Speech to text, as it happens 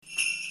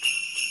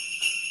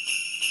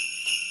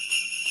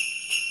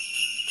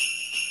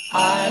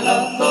I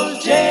love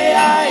those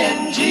Jingle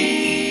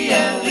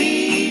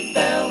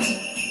bells.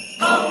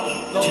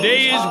 Oh,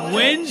 Today is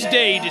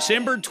Wednesday,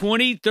 December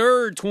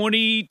 23rd,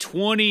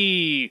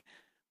 2020.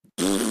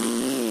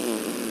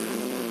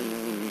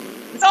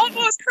 It's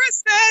almost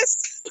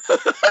Christmas.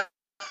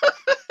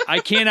 I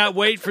cannot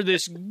wait for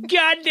this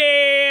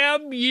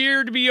goddamn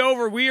year to be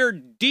over. We are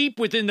deep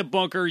within the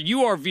bunker.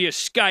 You are via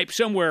Skype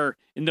somewhere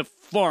in the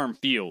farm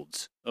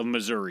fields of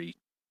Missouri.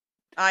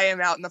 I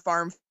am out in the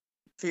farm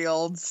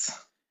fields.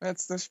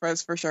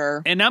 That's for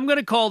sure. And I'm going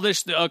to call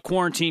this a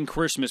quarantine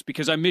Christmas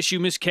because I miss you,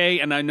 Miss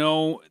K, and I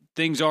know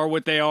things are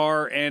what they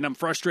are, and I'm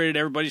frustrated.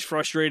 Everybody's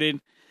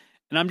frustrated.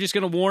 And I'm just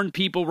going to warn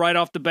people right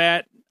off the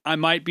bat, I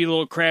might be a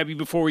little crabby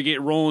before we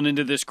get rolling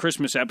into this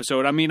Christmas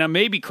episode. I mean, I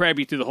may be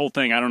crabby through the whole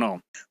thing. I don't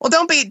know. Well,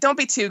 don't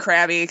be too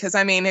crabby, because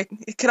I mean, it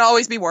could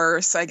always be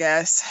worse, I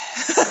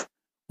guess.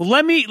 Well,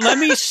 let me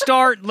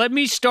start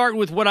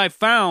with what I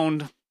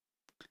found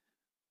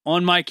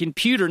on my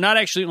computer. Not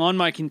actually on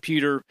my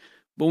computer,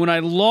 but when I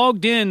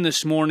logged in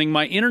this morning,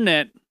 my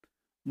internet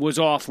was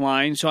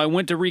offline, so I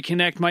went to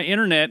reconnect my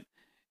internet.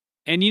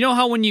 And you know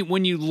how when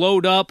you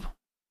load up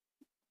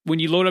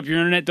your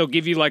internet, they'll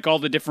give you like all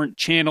the different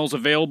channels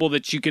available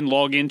that you can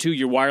log into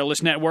your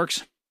wireless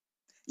networks?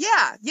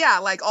 Yeah,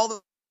 like all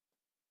the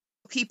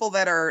people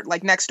that are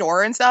like next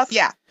door and stuff.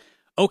 Yeah.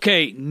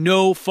 Okay,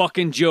 no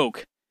fucking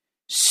joke.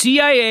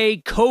 CIA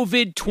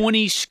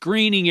COVID-20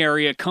 screening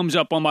area comes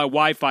up on my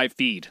Wi-Fi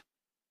feed.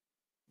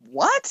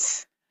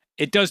 What?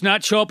 It does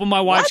not show up on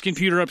my wife's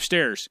computer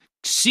upstairs.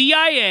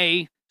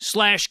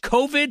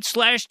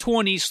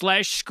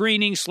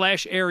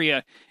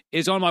 CIA/COVID/20/screening/area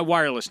is on my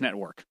wireless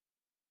network.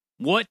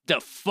 What the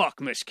fuck,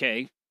 Miss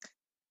K?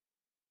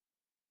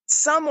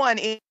 Someone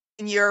in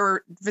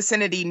your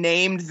vicinity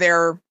named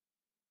their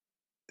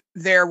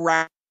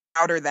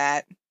router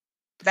that.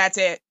 That's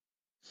it.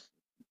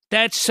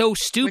 That's so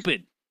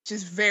stupid. Which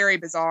is very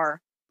bizarre.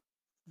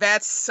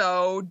 That's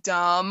so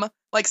dumb.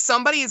 Like,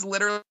 somebody is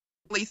literally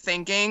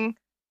thinking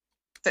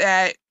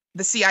that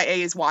the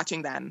CIA is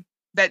watching them,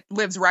 that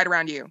lives right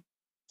around you.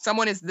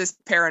 Someone is this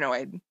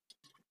paranoid.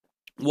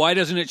 Why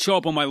doesn't it show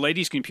up on my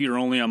lady's computer,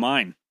 only on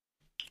mine?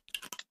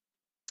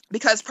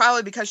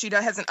 Probably because she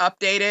hasn't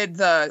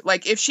updated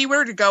like, if she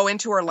were to go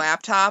into her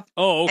laptop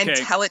and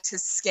tell it to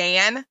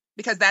scan,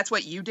 because that's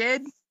what you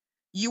did.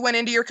 You went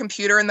into your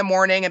computer in the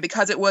morning, and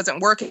because it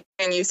wasn't working,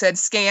 you said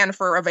scan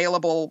for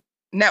available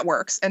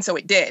networks, and so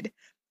it did.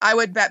 I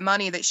would bet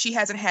money that she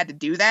hasn't had to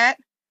do that,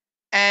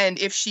 and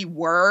if she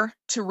were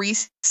to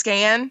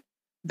rescan,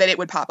 that it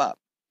would pop up.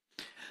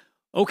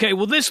 Okay,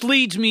 well, this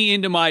leads me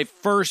into my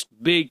first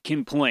big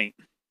complaint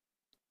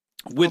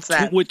with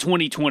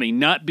 2020,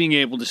 not being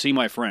able to see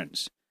my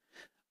friends.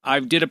 I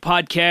did a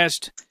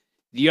podcast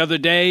the other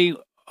day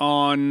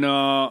on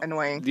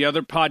Annoying. The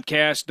other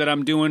podcast that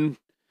I'm doing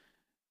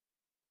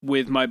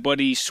with my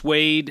buddy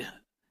Suede,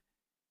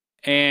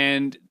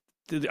 and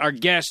our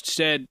guest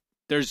said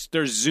there's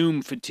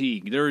Zoom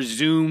fatigue. There is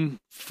Zoom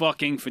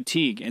fucking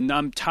fatigue, and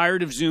I'm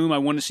tired of Zoom. I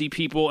want to see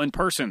people in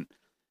person,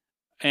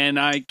 and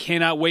I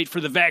cannot wait for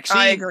the vaccine.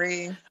 I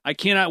agree. I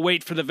cannot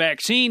wait for the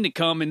vaccine to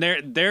come, and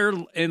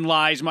therein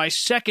lies my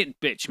second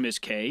bitch, Miss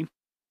K,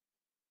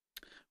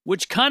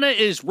 which kind of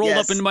is rolled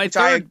up into my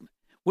third,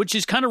 which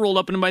is kind of rolled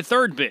up into my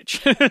third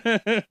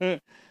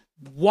bitch.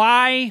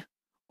 Why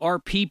are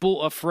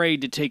people afraid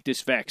to take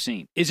this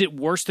vaccine? Is it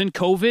worse than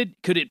COVID?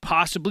 Could it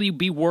possibly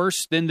be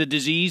worse than the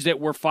disease that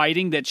we're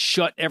fighting that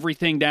shut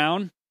everything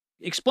down?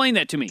 Explain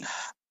that to me.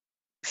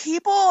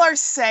 People are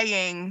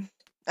saying,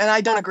 and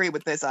I don't agree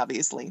with this,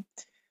 obviously.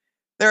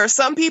 There are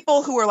some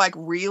people who are like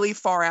really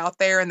far out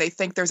there and they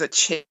think there's a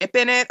chip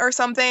in it or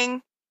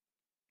something,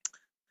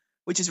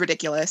 which is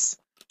ridiculous.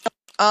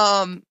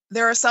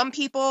 There are some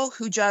people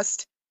who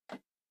just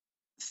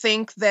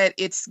think that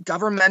it's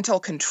governmental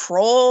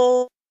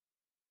control.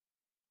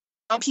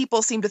 Some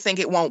people seem to think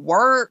it won't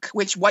work,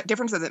 which what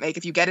difference does it make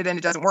if you get it and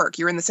it doesn't work?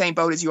 You're in the same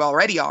boat as you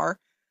already are.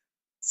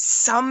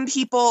 Some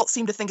people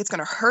seem to think it's going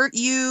to hurt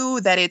you,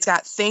 that it's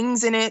got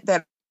things in it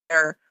that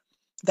are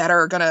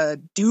going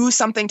to do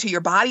something to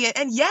your body.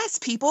 And yes,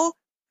 people,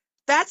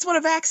 that's what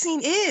a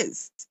vaccine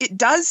is. It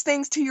does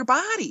things to your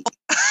body.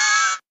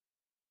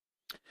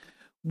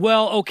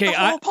 Well, okay. The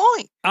whole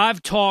point.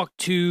 I've talked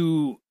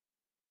to,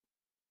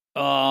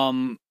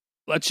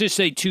 let's just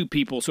say 2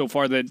 people so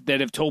far that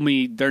have told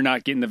me they're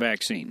not getting the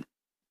vaccine.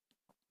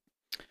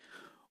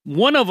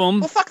 One of them...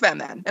 Well, fuck them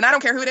then. And I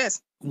don't care who it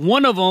is.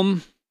 One of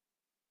them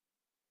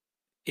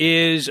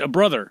is a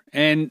brother.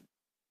 And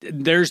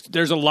there's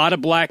a lot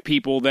of black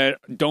people that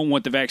don't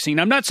want the vaccine.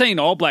 I'm not saying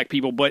all black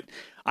people, but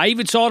I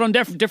even saw it on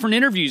different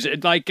interviews.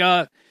 Like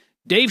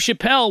Dave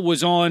Chappelle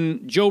was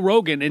on Joe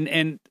Rogan,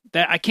 and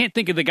that I can't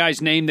think of the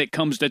guy's name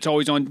that's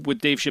always on with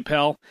Dave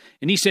Chappelle.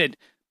 And he said,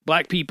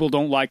 black people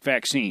don't like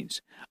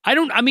vaccines.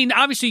 I mean,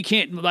 obviously you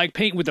can't like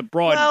paint with a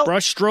broad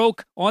brush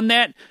stroke on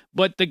that,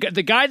 but the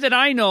guy that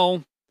I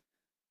know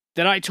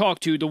that I talk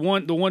to, the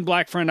one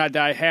black friend that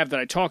I have that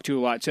I talk to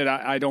a lot, said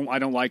I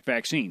don't like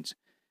vaccines.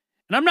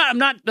 And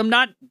I'm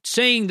not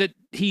saying that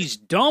he's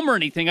dumb or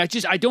anything. I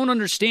don't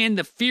understand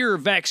the fear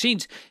of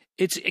vaccines.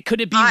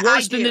 Could it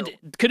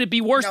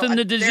be worse than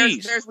the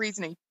disease? There's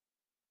reasoning.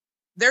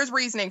 There's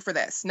reasoning for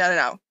this.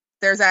 No.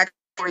 There's actual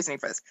reasoning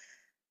for this.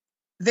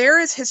 There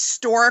is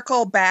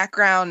historical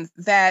background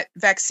that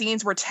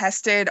vaccines were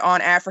tested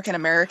on African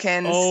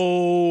Americans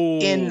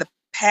in the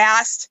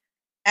past,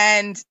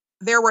 and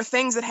there were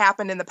things that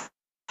happened in the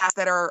past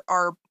that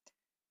are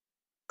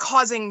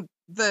causing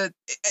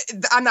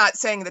I'm not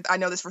saying that I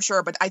know this for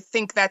sure, but I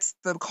think that's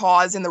the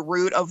cause and the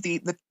root of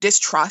the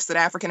distrust that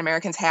African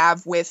Americans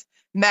have with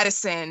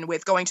medicine,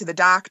 with going to the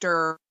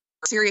doctor,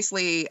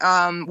 seriously,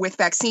 with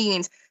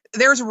vaccines.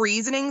 There's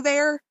reasoning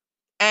there,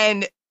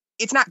 and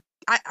it's not.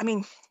 I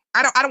mean,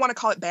 I don't want to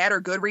call it bad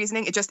or good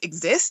reasoning. It just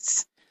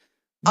exists.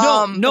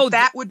 No,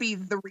 that would be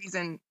the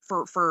reason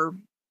for.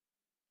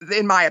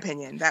 In my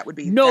opinion, that would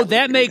be. No,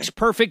 that makes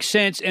perfect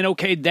sense, and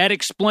okay, that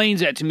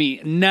explains that to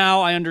me.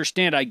 Now I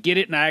understand. I get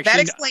it, and that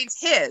explains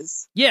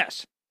his.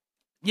 Yes,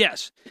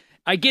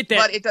 I get that,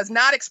 but it does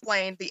not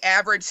explain the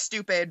average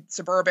stupid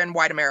suburban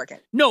white American.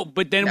 No,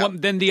 but then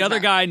the other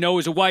guy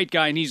knows a white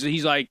guy, and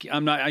he's like,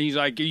 I'm not. He's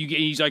like, are you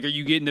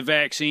getting the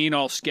vaccine?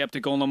 All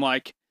skeptical, and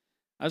I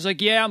was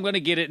like, yeah, I'm going to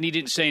get it, and he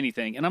didn't say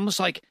anything, and I'm just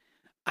like,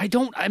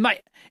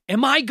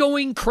 am I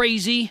going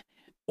crazy,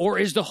 or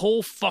is the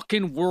whole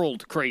fucking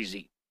world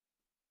crazy?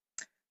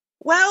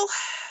 Well,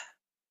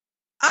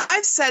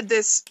 I've said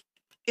this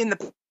in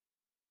the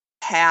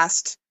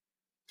past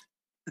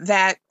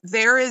that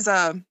there is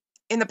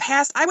in the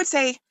past, I would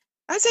say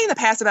in the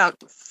past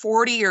about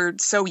 40 or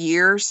so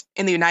years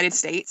in the United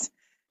States,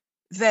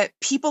 that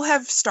people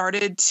have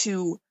started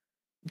to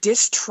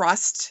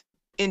distrust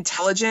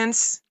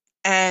intelligence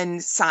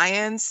and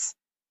science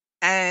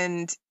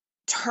and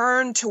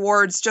turn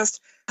towards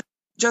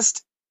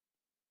just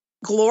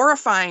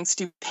glorifying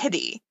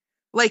stupidity.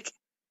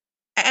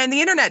 And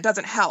the internet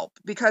doesn't help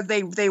because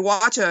they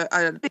watch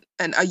a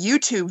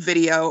YouTube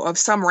video of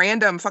some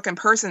random fucking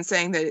person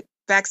saying that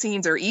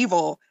vaccines are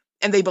evil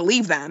and they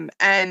believe them.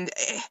 And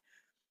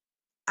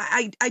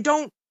I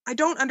don't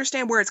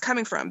understand where it's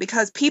coming from,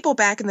 because people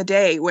back in the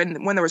day when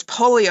there was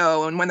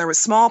polio and when there was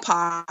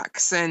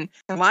smallpox and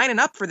lining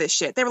up for this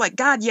shit, they were like,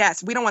 God,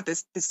 yes, we don't want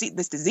this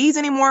disease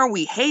anymore.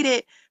 We hate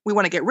it. We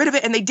want to get rid of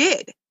it. And they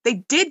did. They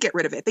did get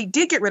rid of it. They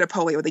did get rid of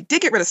polio. They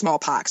did get rid of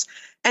smallpox.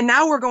 And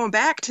now we're going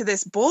back to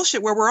this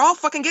bullshit where we're all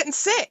fucking getting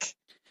sick.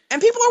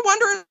 And people are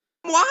wondering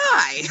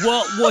why.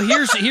 Well,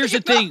 here's the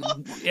thing.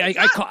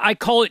 I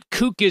call it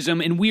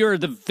kookism, and we are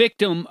the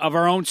victim of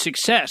our own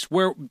success,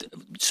 where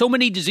so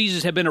many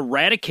diseases have been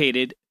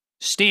eradicated,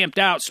 stamped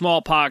out,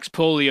 smallpox,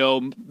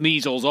 polio,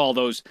 measles, all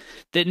those,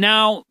 that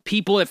now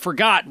people have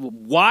forgot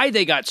why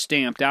they got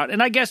stamped out.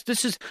 And I guess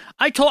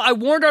I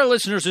warned our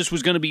listeners this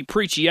was going to be a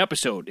preachy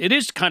episode. It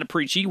is kind of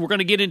preachy. We're going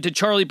to get into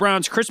Charlie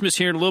Brown's Christmas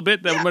here in a little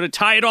bit. Then we're going to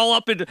tie it all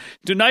up into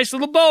a nice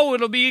little bow.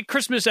 It'll be a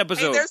Christmas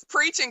episode. Hey, there's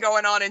preaching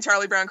going on in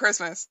Charlie Brown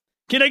Christmas.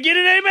 Can I get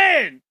an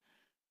amen?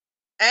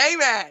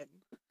 Amen.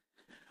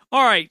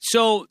 All right,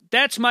 so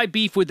that's my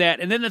beef with that.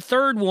 And then the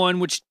third one,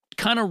 which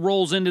kind of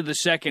rolls into the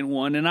second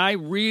one, and I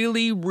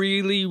really,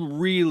 really,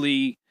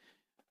 really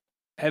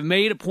have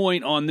made a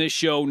point on this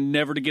show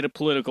never to get a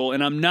political,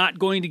 and I'm not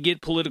going to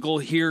get political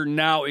here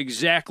now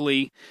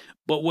exactly,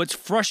 but what's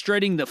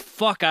frustrating the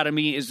fuck out of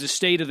me is the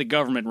state of the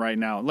government right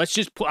now.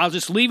 I'll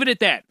just leave it at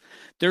that.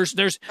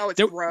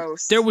 It's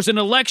gross. There was an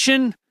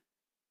election,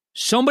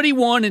 somebody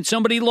won and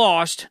somebody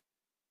lost.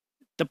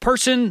 The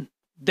person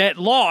that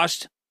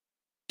lost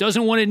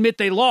doesn't want to admit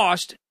they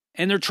lost,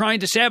 and they're trying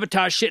to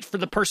sabotage shit for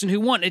the person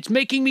who won. It's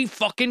making me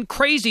fucking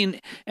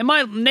crazy. And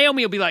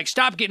Naomi will be like,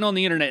 stop getting on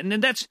the internet. And then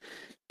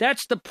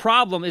that's the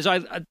problem, is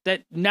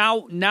that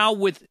now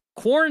with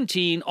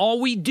quarantine, all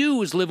we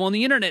do is live on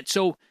the internet.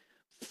 So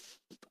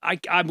I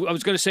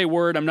was going to say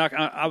word.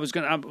 I was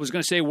going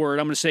to say word.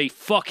 I'm going to say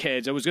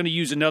fuckheads. I was going to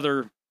use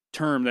another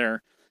term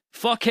there.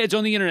 Fuckheads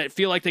on the internet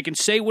feel like they can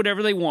say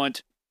whatever they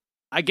want.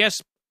 I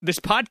guess this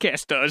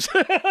podcast does.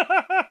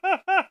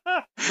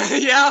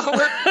 Yeah,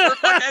 we're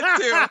fuckheads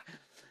too.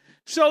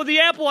 So the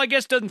apple, I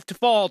guess, doesn't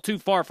fall too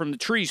far from the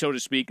tree, so to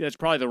speak. That's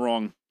probably the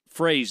wrong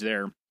phrase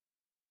there.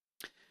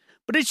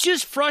 But it's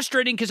just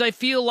frustrating because I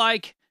feel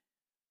like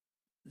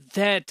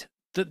that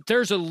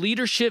there's a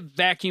leadership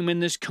vacuum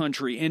in this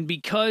country. And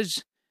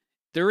because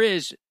there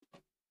is,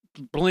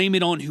 blame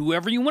it on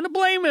whoever you want to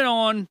blame it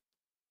on.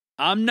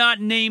 I'm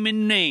not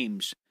naming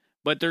names.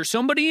 But there's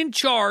somebody in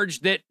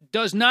charge that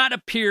does not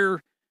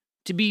appear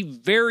to be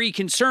very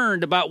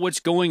concerned about what's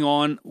going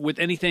on with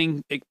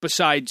anything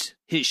besides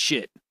his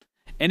shit.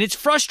 And it's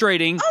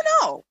frustrating. Oh,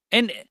 no.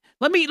 And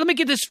let me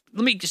get this.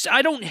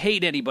 I don't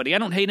hate anybody. I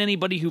don't hate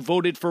anybody who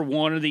voted for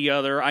one or the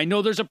other. I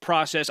know there's a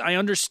process. I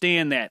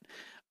understand that.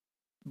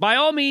 By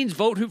all means,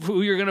 vote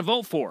who you're going to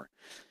vote for.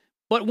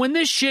 But when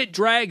this shit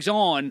drags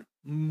on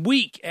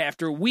week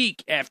after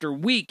week after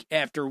week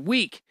after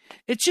week,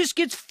 it just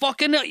gets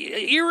fucking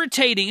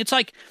irritating. It's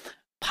like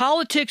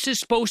politics is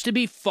supposed to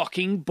be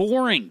fucking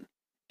boring.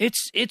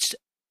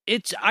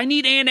 I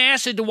need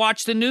antacid to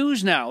watch the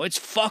news now. It's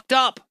fucked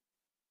up.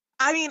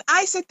 I mean,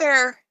 I sit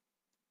there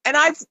and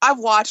I've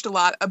watched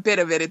a bit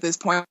of it at this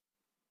point.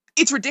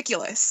 It's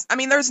ridiculous. I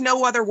mean, there's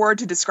no other word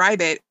to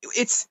describe it.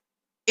 It's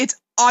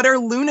utter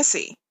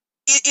lunacy.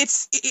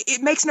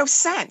 It makes no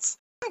sense.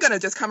 I'm gonna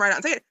just come right out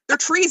and say it. They're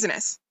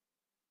treasonous.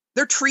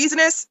 They're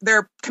treasonous.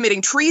 They're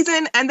committing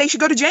treason, and they should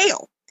go to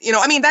jail.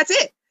 I mean, that's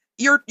it.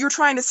 You're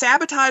trying to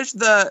sabotage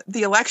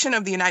the election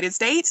of the United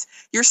States.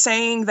 You're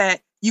saying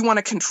that you want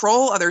to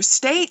control other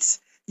states.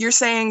 You're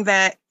saying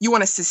that you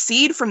want to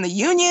secede from the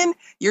Union.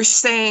 You're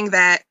saying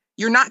that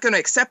you're not going to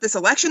accept this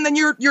election. Then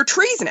you're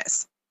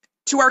treasonous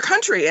to our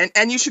country,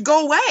 and you should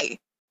go away.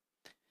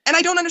 And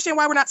I don't understand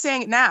why we're not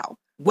saying it now.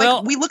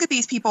 Well, we look at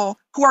these people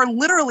who are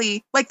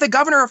literally like the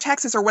governor of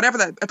Texas or whatever,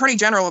 the attorney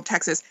general of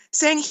Texas,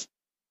 saying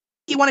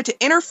he wanted to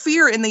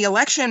interfere in the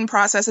election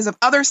processes of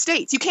other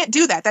states. You can't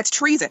do that. That's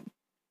treason.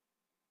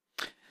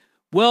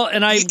 Well,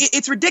 and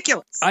it's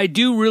ridiculous. I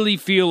do really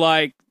feel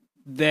like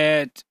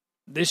that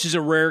this is a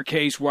rare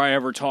case where I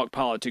ever talk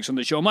politics on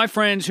the show. My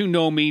friends who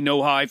know me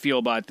know how I feel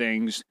about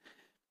things.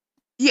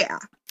 Yeah.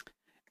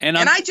 And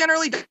I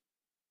generally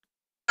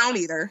don't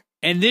either.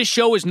 And this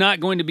show is not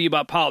going to be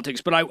about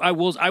politics, but I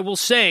will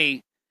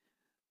say,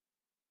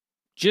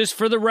 just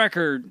for the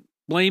record,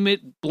 blame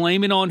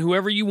it on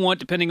whoever you want,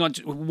 depending on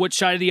which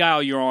side of the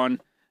aisle you're on.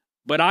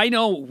 But I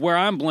know where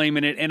I'm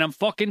blaming it, and I'm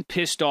fucking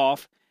pissed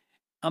off.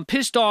 I'm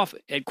pissed off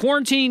at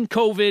quarantine,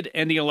 COVID,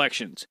 and the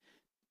elections.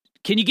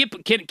 Can I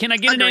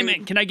get an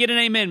amen? Can I get an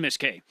amen, Miss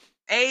K?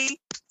 A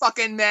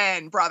fucking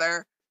man,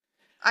 brother.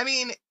 I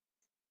mean,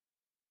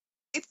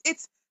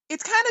 it's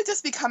kind of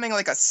just becoming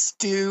like a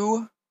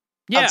stew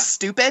of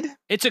stupid.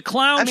 It's a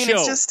clown show.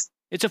 It's just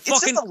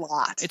a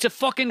lot. It's a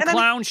fucking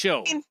clown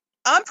show.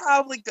 I'm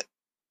probably good.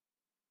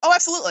 Oh,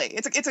 absolutely.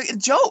 It's a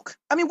joke.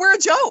 I mean, we're a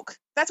joke.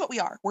 That's what we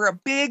are. We're a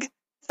big,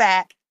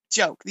 fat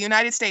joke. The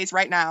United States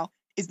right now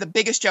is the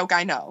biggest joke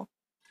I know.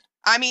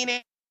 I mean,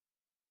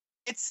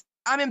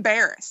 I'm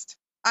embarrassed.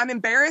 I'm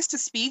embarrassed to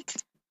speak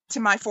to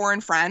my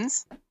foreign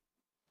friends.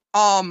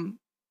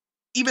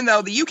 Even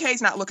though the UK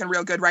is not looking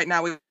real good right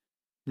now.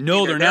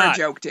 No, they're not. A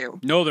joke too.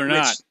 No, they're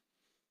not.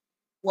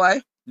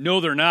 What?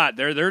 No, they're not.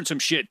 They're in some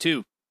shit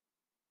too.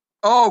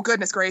 Oh,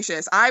 goodness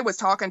gracious. I was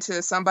talking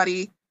to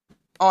somebody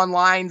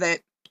online that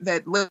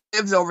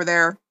lives over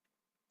there,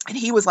 and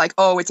he was like,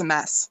 oh, it's a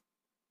mess.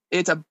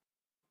 It's a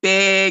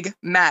big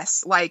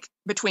mess. Like,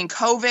 between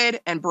COVID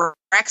and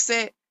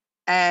Brexit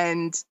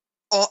and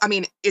all, I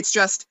mean, it's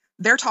just,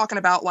 they're talking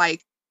about,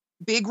 like,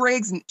 big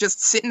rigs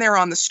just sitting there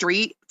on the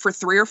street for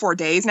 3 or 4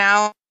 days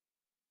now,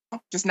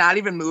 just not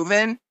even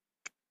moving.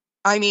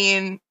 I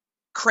mean,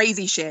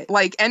 crazy shit,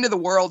 like end of the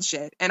world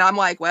shit. And I'm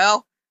like,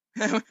 well,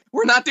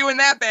 we're not doing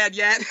that bad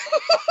yet.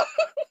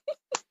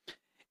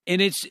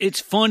 And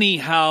it's funny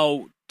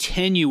how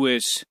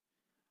tenuous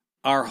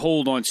our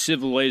hold on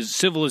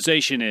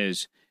civilization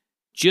is.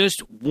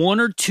 Just one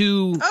or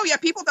two. Oh yeah,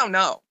 people don't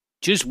know.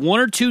 Just one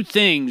or two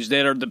things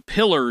that are the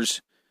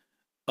pillars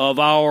of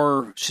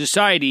our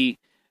society.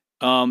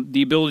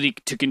 The ability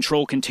to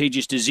control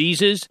contagious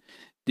diseases,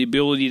 the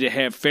ability to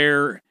have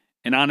fair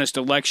and honest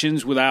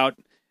elections without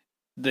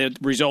the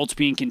results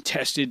being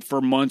contested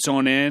for months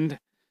on end,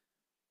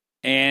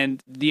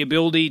 and the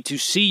ability to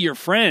see your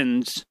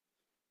friends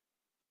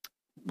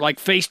like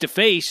face to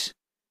face.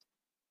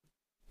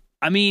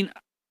 I mean,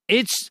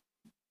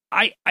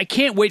 I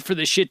can't wait for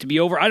this shit to be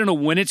over. I don't know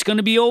when it's going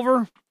to be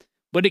over,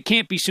 but it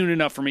can't be soon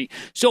enough for me.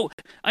 So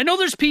I know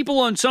there's people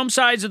on some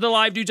sides of the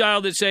Live Dudes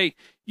aisle that say,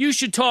 you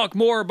should talk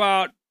more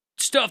about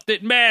stuff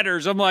that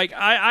matters. I'm like,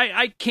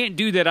 I can't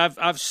do that.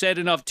 I've said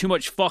enough too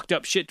much fucked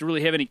up shit to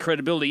really have any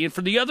credibility. And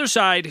for the other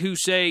side who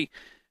say,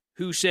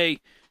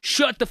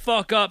 shut the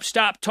fuck up,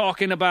 stop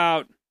talking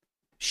about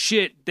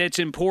shit that's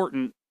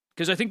important,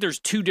 because I think there's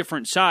two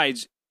different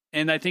sides,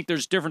 and I think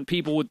there's different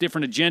people with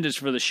different agendas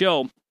for the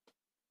show.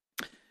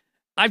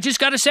 I've just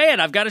got to say it.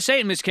 I've got to say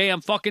it, Miss K.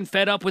 I'm fucking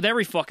fed up with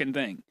every fucking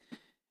thing.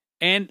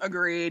 And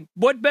agreed.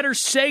 What better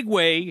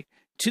segue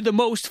to the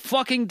most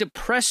fucking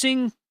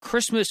depressing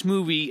Christmas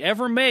movie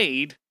ever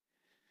made?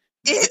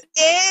 It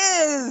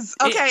is.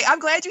 Okay, I'm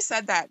glad you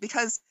said that,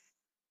 because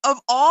of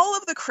all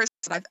of the Christmas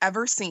I've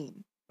ever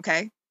seen,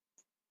 okay,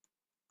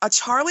 A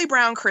Charlie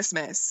Brown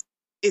Christmas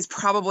is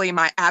probably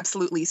my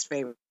absolute least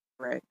favorite.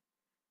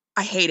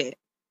 I hate it.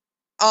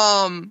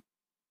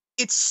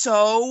 It's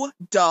so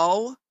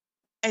dull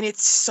and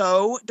it's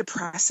so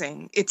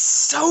depressing. It's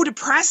so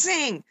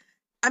depressing.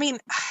 I mean,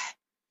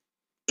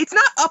 it's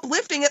not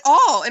uplifting at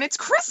all, and it's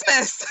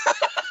Christmas.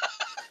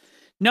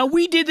 Now,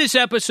 we did this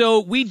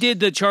episode, we did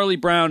the Charlie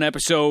Brown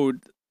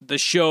episode, the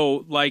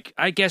show, like,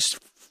 I guess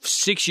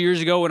 6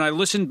 years ago, and I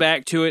listened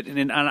back to it,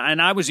 and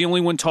I was the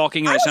only one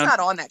talking. I was not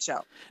on that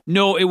show.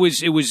 No, it was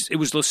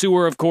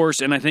LeSueur, of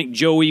course, and I think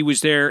Joey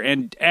was there,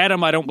 and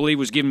Adam, I don't believe,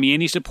 was giving me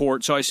any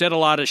support, so I said a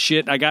lot of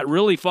shit. I got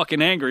really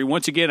fucking angry.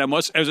 Once again, I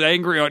was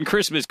angry on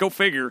Christmas. Go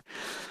figure.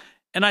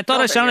 And I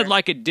thought I sounded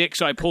like a dick,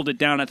 so I pulled it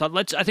down. I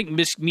thought, I think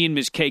me and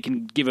Miss K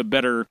can give a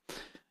better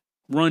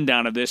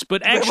rundown of this.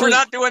 But actually, we're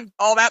not doing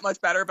all that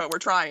much better, but we're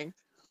trying.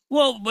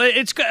 Well,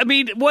 it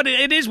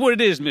is what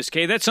it is, Miss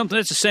K. That's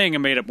a saying I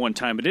made up one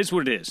time. It is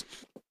what it is.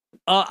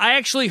 I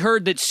actually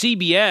heard that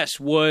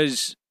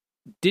CBS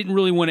didn't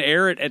really want to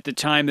air it at the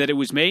time that it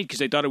was made because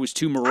they thought it was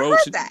too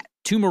morose.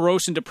 Too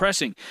morose and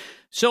depressing.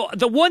 So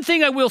the one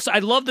thing I will say, I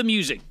love the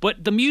music,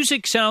 but the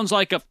music sounds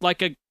like a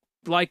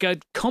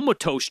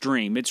comatose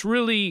dream. It's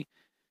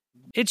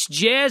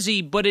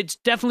jazzy, but it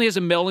definitely has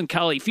a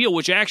melancholy feel,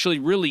 which I actually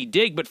really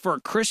dig. But for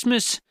a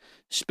Christmas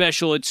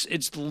special,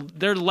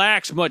 there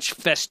lacks much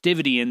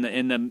festivity in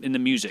the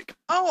music.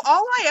 Oh,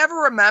 all I ever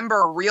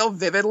remember real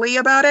vividly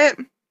about it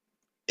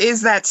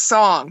is that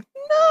song.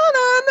 Na,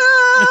 na,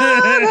 na,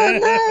 na,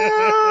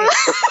 na.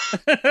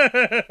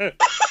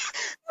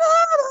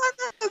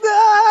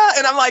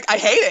 And I'm like, I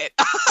hate it.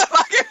 I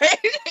fucking hate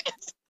it.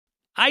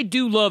 I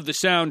do love the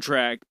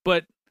soundtrack,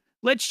 but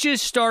let's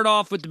just start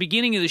off with the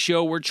beginning of the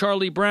show where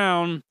Charlie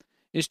Brown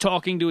is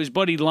talking to his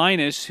buddy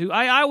Linus, who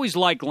I always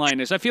like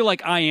Linus. I feel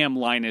like I am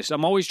Linus.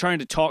 I'm always trying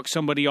to talk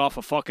somebody off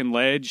a fucking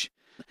ledge.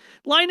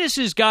 Linus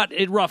has got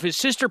it rough. His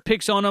sister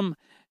picks on him.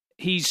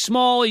 He's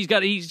small. He's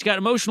got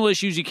emotional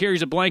issues. He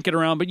carries a blanket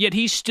around, but yet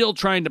he's still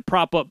trying to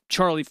prop up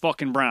Charlie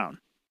fucking Brown.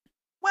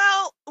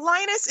 Well,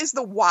 Linus is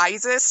the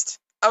wisest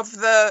of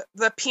the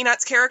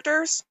Peanuts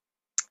characters.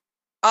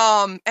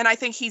 And I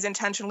think he's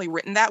intentionally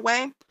written that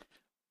way.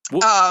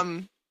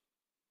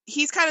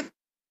 He's kind of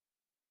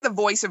the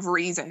voice of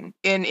reason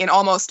in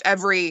almost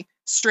every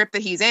strip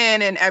that he's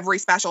in and every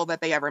special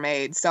that they ever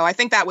made. So I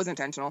think that was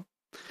intentional.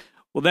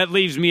 Well, that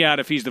leaves me out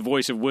if he's the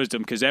voice of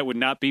wisdom, because that would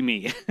not be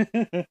me.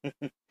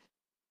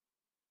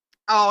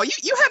 Oh,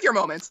 you have your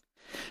moments.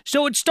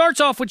 So it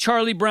starts off with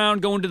Charlie Brown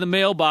going to the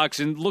mailbox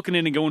and looking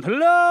in and going,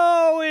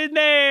 hello in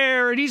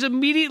there. And he's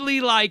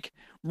immediately like,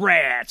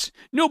 rats.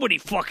 Nobody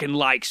fucking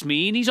likes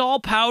me. And he's all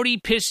pouty,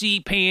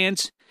 pissy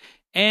pants.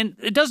 And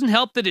it doesn't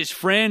help that his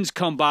friends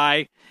come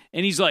by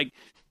and he's like,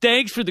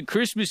 thanks for the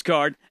Christmas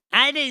card.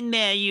 I didn't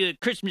mail you a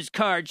Christmas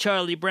card,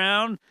 Charlie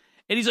Brown.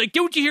 And he's like,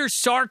 don't you hear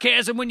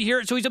sarcasm when you hear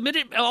it? So he's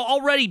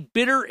already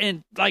bitter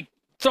and like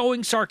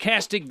throwing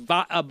sarcastic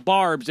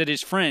barbs at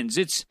his friends.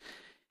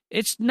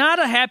 It's not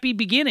a happy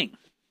beginning.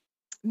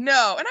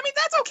 No, and I mean,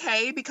 that's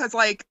okay, because,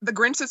 like, The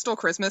Grinch That Stole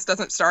Christmas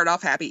doesn't start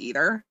off happy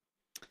either.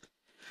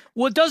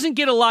 Well, it doesn't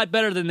get a lot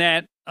better than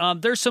that.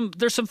 There's some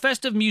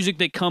festive music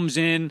that comes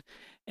in,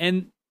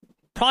 and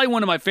probably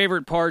one of my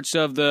favorite parts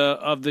of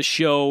the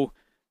show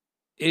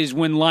is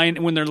when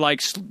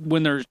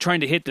they're trying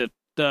to hit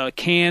the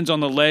cans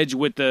on the ledge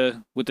with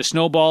the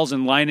snowballs,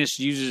 and Linus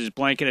uses his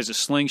blanket as a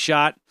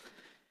slingshot.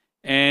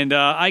 And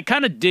I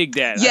kind of dig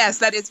that. Yes,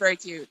 that is very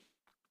cute.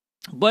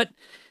 But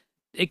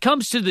it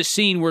comes to the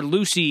scene where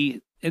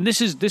Lucy, and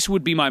this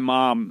would be my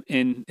mom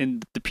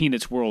in the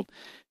Peanuts world,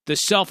 the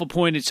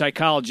self-appointed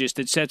psychologist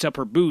that sets up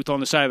her booth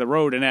on the side of the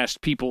road and asks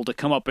people to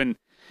come up and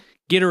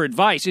get her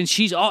advice. And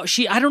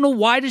I don't know,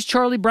 why does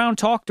Charlie Brown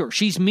talk to her?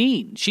 She's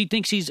mean. She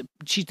thinks he's a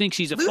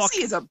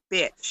Lucy is a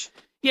bitch.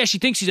 Yeah, she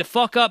thinks he's a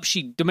fuck up.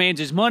 She demands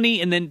his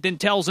money and then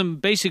tells him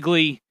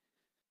basically,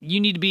 you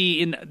need to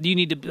be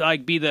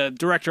the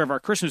director of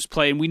our Christmas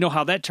play, and we know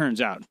how that turns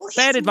out. Well,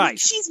 bad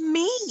advice. She's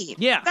mean.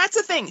 Yeah. That's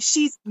the thing.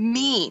 She's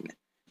mean.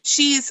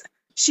 She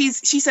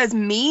says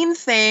mean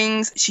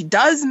things. She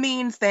does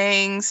mean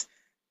things.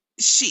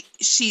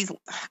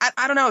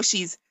 I don't know.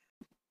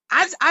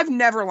 I've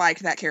never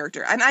liked that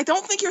character, and I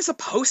don't think you're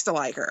supposed to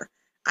like her.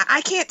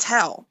 I can't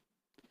tell.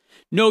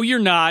 No, you're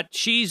not.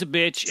 She's a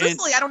bitch.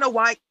 Truthfully, I don't know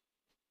why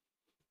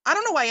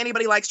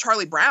anybody likes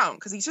Charlie Brown,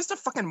 because he's just a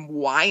fucking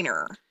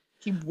whiner.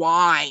 He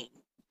whines.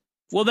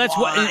 Well, that's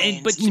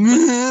whines. But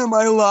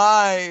my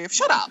life.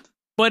 Shut up.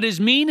 But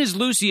as mean as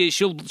Lucy is,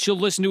 she'll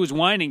listen to his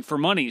whining for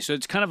money. So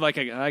it's kind of like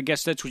I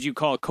guess that's what you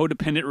call a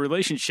codependent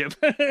relationship.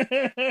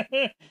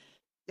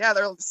 Yeah,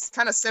 they're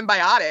kind of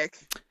symbiotic.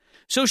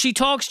 So she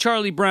talks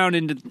Charlie Brown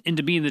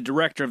into being the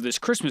director of this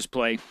Christmas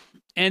play,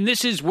 and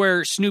this is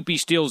where Snoopy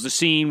steals the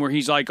scene, where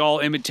he's like all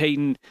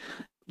imitating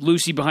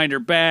Lucy behind her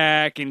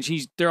back, and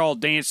they're all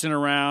dancing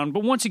around.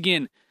 But once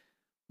again,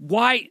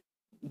 why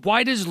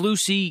does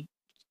Lucy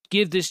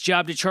give this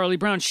job to Charlie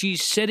Brown?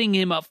 She's setting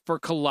him up for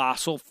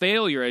colossal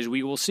failure, as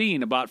we will see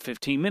in about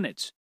 15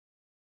 minutes.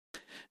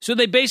 So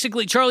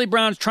Charlie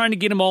Brown's trying to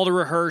get them all to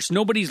rehearse.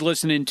 Nobody's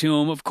listening to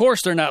him. Of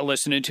course they're not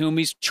listening to him.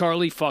 He's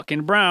Charlie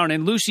fucking Brown.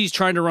 And Lucy's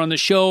trying to run the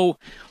show,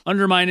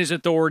 undermine his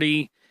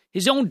authority.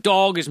 His own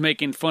dog is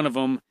making fun of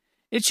him.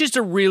 It's just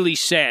a really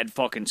sad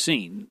fucking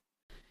scene.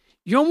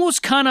 You're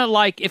almost kind of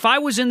like, if I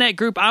was in that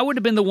group, I would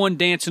have been the one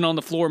dancing on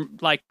the floor,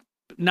 like,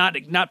 not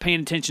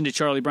paying attention to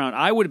Charlie Brown.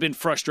 I would have been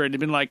frustrated and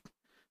been like,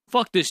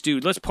 fuck this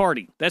dude, let's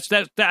party.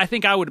 I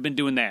think I would have been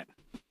doing that.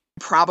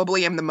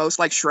 Probably am the most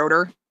like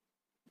Schroeder.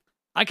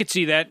 I could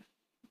see that.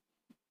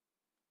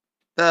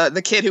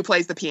 The kid who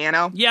plays the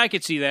piano. Yeah, I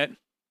could see that.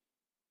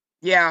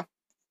 Yeah.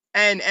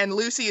 And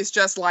Lucy is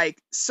just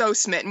like so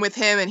smitten with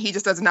him, and he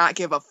just does not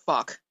give a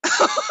fuck.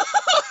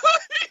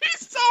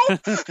 He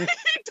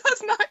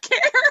does not care.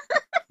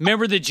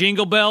 Remember the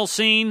Jingle Bell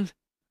scene?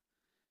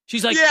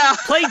 She's like, yeah.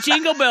 Play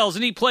Jingle Bells,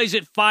 and he plays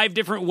it 5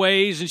 different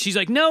ways, and she's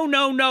like, no, and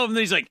then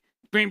he's like,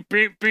 beep,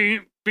 beep,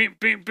 beep, beep,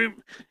 beep, beep.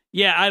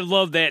 Yeah, I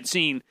love that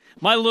scene.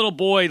 My little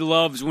boy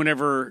loves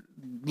whenever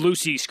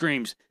Lucy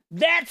screams,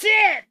 "That's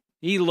it!"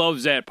 He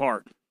loves that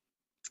part.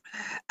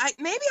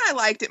 Maybe I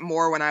liked it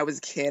more when I was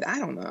a kid. I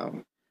don't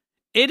know.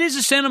 It is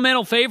a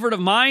sentimental favorite of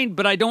mine,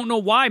 but I don't know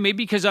why. Maybe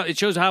because it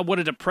shows what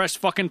a depressed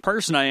fucking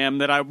person I am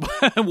that I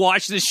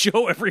watch this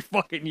show every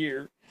fucking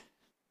year.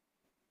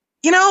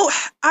 You know,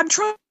 I'm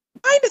trying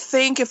to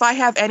think if I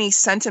have any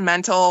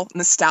sentimental,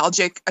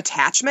 nostalgic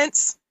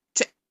attachments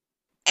to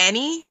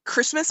any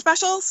Christmas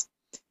specials.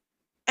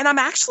 And I'm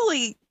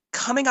actually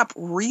coming up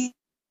really,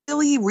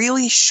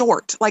 really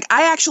short. Like,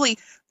 I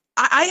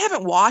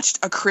haven't watched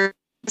a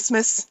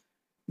Christmas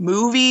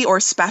movie or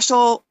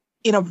special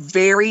in a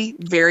very,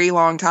 very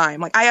long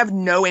time. Like, I have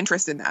no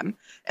interest in them.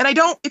 And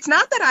it's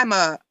not that I'm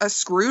a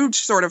Scrooge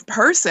sort of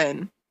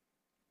person,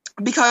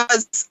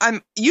 because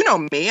you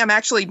know me, I'm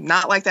actually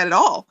not like that at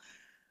all.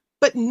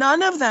 But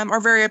none of them are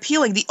very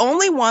appealing. The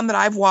only one that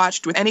I've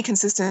watched with any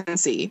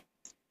consistency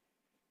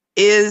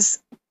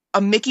is a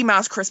Mickey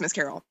Mouse Christmas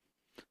Carol.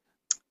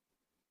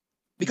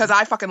 Because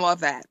I fucking love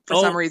that for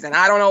some reason.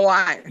 I don't know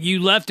why.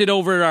 You left it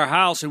over at our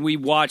house, and we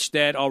watched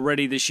that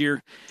already this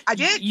year. I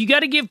did. You got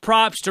to give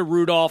props to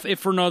Rudolph, if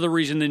for no other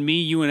reason than me.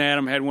 You and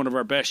Adam had one of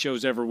our best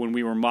shows ever when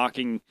we were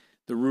mocking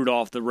the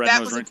Rudolph the Red-Nosed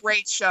Reindeer. That was a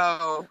great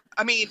show.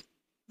 I mean,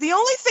 the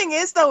only thing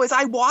is, though, is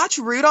I watch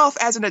Rudolph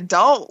as an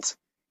adult,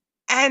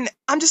 and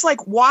I'm just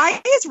like,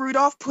 why is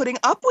Rudolph putting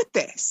up with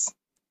this?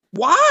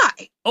 Why?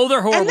 Oh,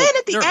 they're horrible. And then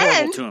at the they're end,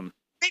 horrible to him.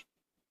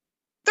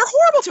 They're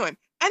horrible to him.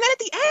 And then at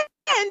the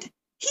end,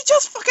 he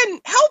just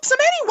fucking helps them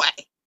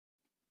anyway.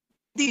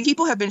 These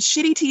people have been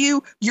shitty to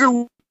you.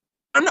 You're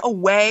run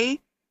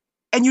away,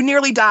 and you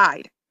nearly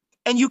died.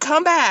 And you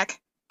come back,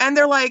 and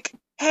they're like,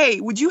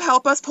 hey, would you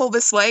help us pull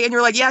this sleigh? And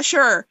you're like, yeah,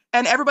 sure.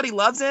 And everybody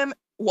loves him.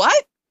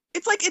 What?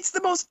 It's like, it's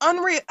the most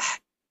totally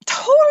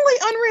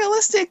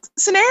unrealistic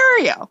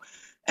scenario.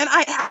 And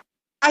I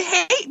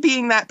hate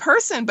being that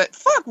person, but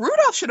fuck,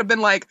 Rudolph should have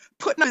been like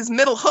putting up his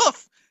middle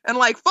hoof and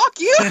like, fuck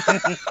you.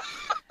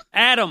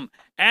 Adam,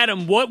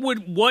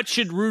 what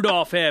should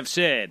Rudolph have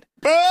said?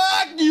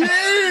 Fuck you!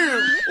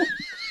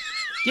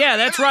 Yeah,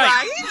 that's right.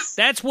 Right?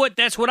 That's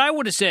what I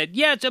would have said.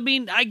 Yeah, I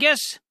mean, I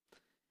guess,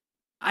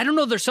 I don't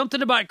know, there's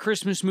something about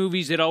Christmas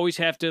movies that always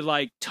have to,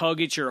 like, tug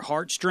at your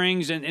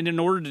heartstrings, and in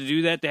order to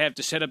do that, they have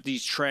to set up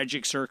these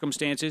tragic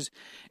circumstances.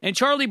 And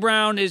Charlie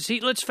Brown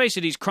let's face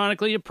it, he's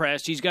chronically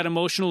depressed, he's got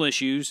emotional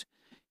issues,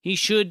 he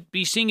should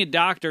be seeing a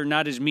doctor,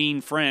 not his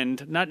mean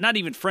friend, not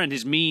even friend,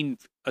 his mean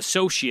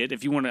associate,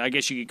 if you want to, I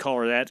guess you could call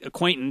her that,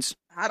 acquaintance.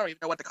 I don't even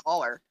know what to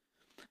call her.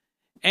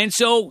 And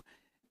so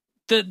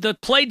the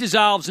play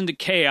dissolves into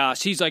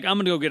chaos. He's like, I'm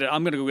gonna go get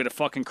a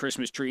fucking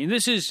Christmas tree. And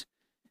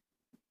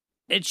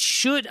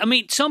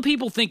some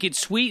people think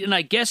it's sweet, and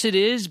I guess it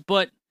is,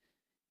 but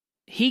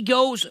he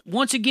goes,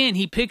 once again,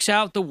 he picks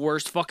out the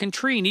worst fucking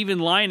tree, and even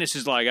Linus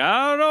is like,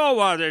 I don't know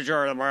about this,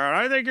 Charlie Brown.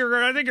 I think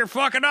you're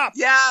fucking up.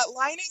 Yeah,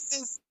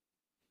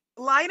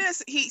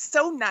 Linus, he's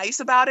so nice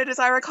about it, as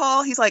I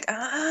recall. He's like,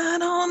 I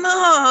don't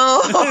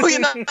know, you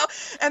know?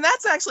 And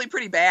that's actually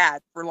pretty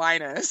bad for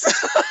Linus.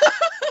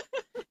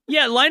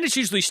 Yeah, Linus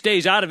usually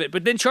stays out of it,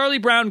 but then Charlie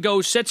Brown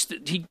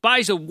he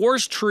buys a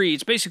worse tree.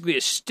 It's basically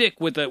a stick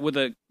with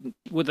a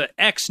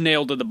X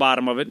nailed to the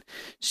bottom of it,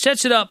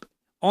 sets it up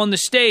on the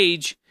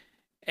stage,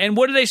 and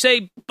what do they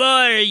say?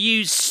 Boy,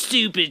 you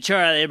stupid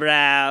Charlie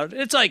Brown.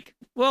 It's like,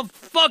 well,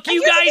 fuck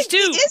you guys too.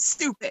 He is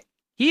stupid.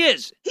 He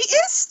is. He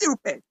is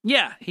stupid.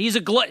 Yeah, he's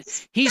a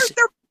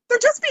They're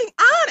just being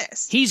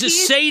honest. He's a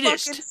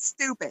sadist. Fucking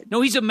stupid.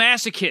 No, he's a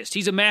masochist.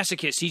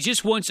 He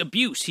just wants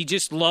abuse. He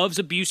just loves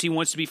abuse. He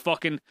wants to be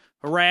fucking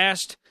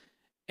harassed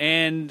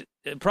and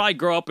probably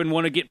grow up and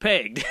want to get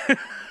pegged.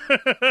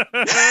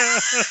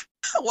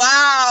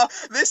 Wow,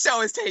 this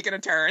show is taking a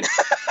turn.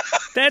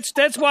 That's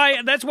why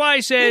I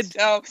said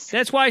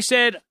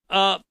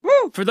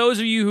for those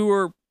of you who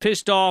are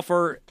pissed off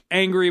or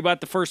angry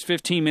about the first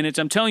 15 minutes,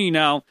 I'm telling you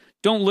now,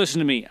 don't listen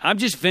to me. I'm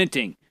just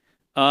venting.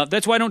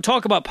 That's why I don't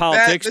talk about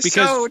politics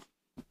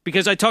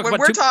because I talk when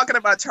about we're talking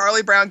about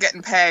Charlie Brown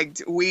getting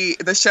pegged.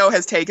 The show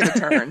has taken a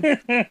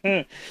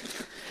turn.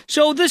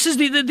 So this is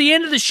the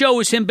end of the show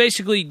is him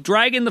basically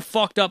dragging the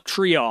fucked up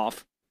tree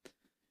off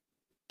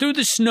through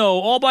the snow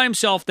all by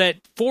himself. That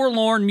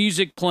forlorn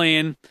music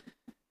playing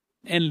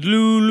and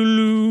loo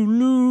loo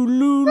loo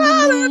loo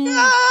loo.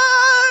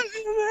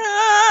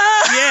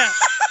 Yeah.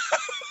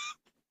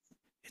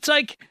 It's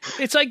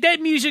like that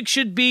music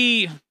should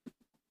be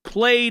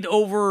played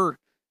over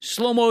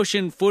slow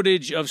motion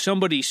footage of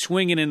somebody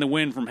swinging in the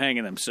wind from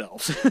hanging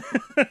themselves.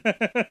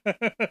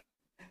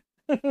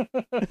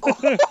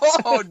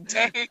 Oh,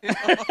 damn.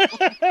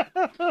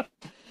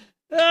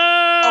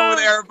 Oh,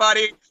 there,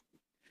 buddy.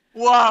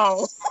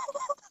 Whoa.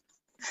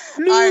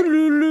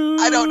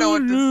 I don't know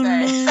what to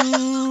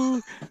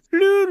say.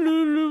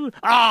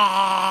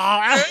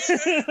 Ah.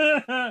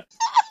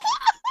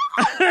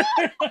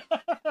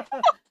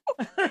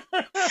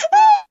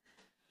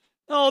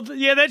 Oh,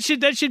 yeah, that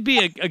should be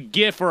a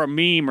GIF or a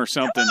meme or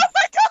something. Oh,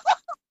 my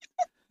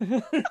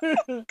God.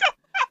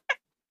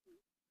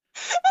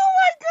 Oh,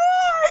 my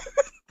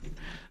God.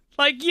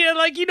 Like, yeah,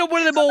 like, you know,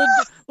 one of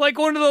Like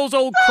one of those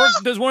old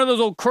there's one of those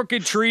old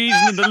crooked trees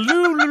and the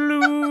loo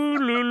loo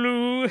loo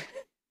loo.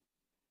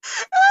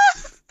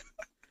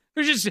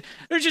 There's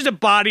just a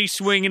body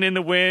swinging in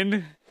the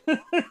wind.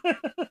 It's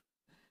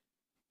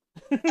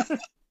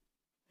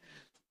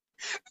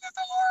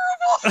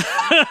horrible.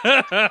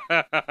 Oh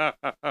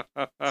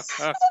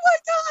my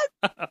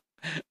god.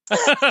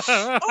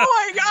 Oh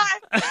my god.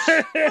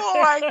 Oh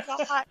my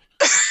god.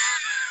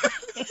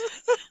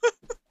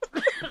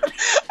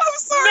 I'm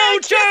sorry. No,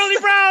 Charlie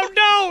Brown,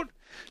 don't.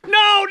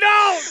 No.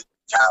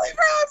 Charlie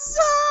Brown,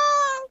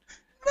 stop.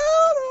 No.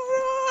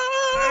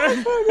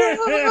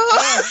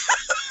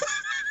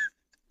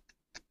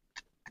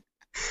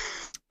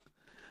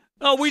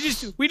 Oh, we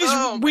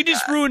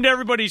just ruined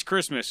everybody's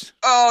Christmas.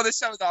 Oh, this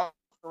show's off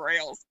the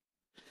rails.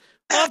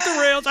 Off the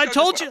rails. I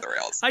told you. Off the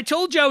rails. I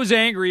told you I was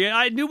angry.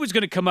 I knew it was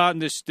going to come out in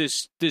this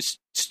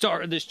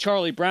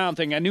Charlie Brown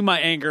thing. I knew my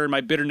anger and my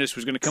bitterness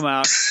was going to come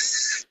out.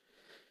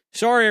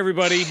 Sorry,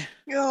 everybody.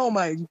 Oh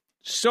my.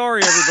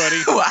 Sorry, everybody.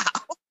 Wow.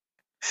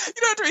 You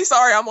don't have to be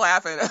sorry. I'm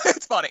laughing.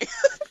 It's funny.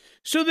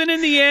 So then,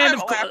 in the end, I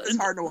haven't laughed this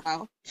hard in a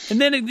while. And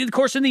then, of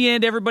course, in the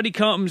end, everybody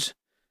comes,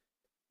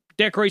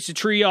 decorates the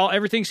tree.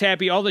 Everything's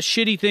happy. All the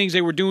shitty things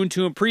they were doing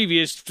to him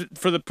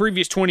for the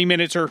previous 20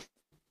 minutes, or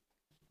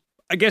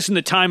I guess in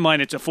the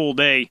timeline, it's a full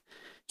day.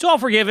 It's all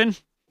forgiven.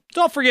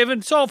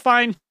 It's all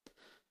fine.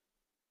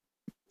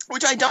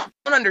 Which I don't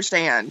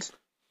understand.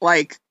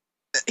 Like,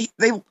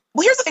 well,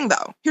 here's the thing,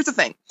 though. Here's the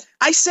thing.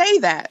 I say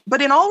that,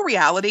 but in all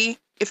reality,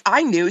 if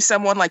I knew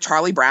someone like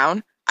Charlie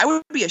Brown, I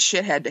would be a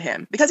shithead to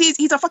him because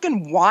he's a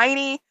fucking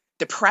whiny,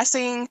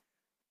 depressing,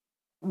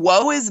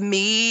 woe is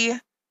me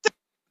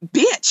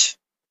bitch.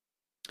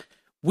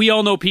 We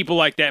all know people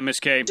like that,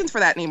 Miss K. For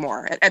that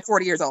anymore at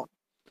 40 years old.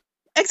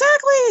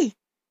 Exactly.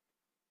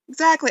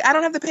 I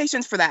don't have the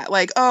patience for that.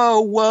 Like,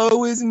 oh,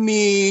 woe is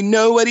me.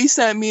 Nobody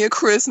sent me a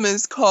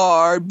Christmas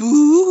card.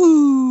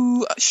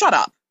 Boo. Shut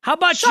up. How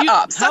about Shut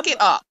up. Suck it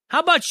up.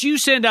 How about you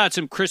send out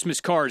some Christmas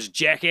cards,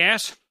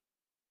 jackass?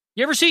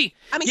 You ever see?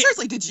 I mean,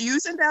 seriously, did you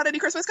send out any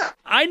Christmas cards?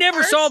 I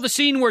never saw the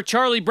scene where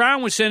Charlie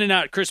Brown was sending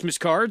out Christmas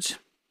cards.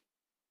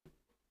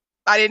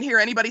 I didn't hear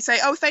anybody say,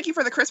 oh, thank you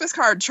for the Christmas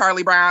card,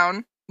 Charlie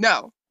Brown.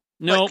 No,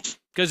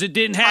 because it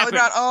didn't happen.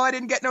 Charlie Brown, oh, I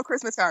didn't get no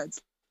Christmas cards.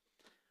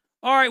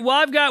 All right, well,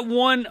 I've got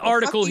one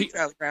article here.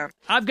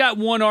 I've got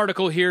one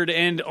article here to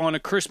end on a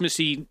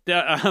Christmassy.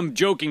 I'm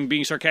joking,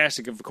 being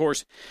sarcastic, of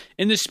course.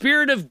 In the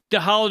spirit of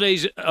the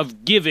holidays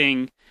of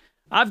giving,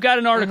 I've got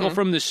an article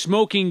from the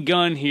Smoking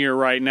Gun here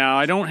right now.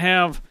 I don't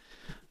have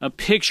a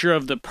picture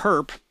of the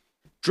perp.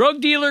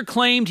 Drug dealer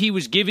claimed he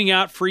was giving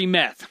out free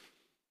meth.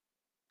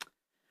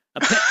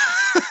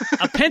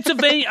 A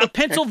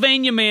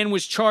Pennsylvania man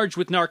was charged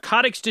with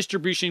narcotics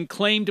distribution,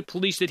 claimed to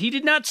police that he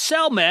did not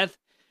sell meth,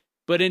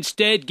 but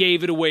instead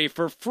gave it away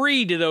for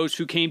free to those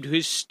who came to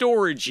his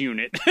storage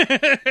unit.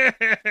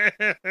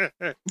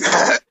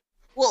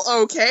 Well,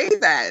 okay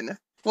then.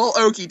 Well,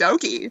 okie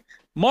dokie.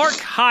 Mark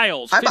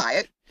Hiles. I buy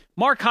it.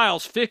 Mark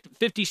Hiles,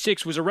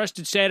 56, was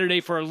arrested Saturday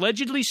for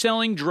allegedly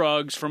selling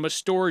drugs from a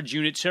storage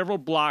unit several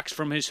blocks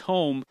from his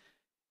home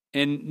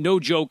in, no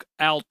joke,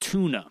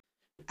 Altoona.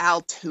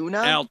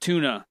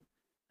 Altoona.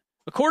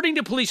 According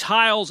to police,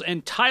 Hiles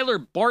and Tyler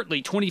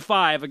Bartley,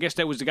 25, I guess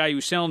that was the guy who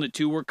was selling it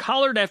to, were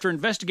collared after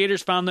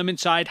investigators found them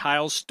inside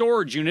Hiles'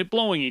 storage unit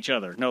blowing each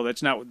other. No,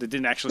 that's not what they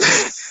didn't actually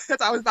say.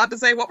 That's what I was about to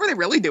say. What were they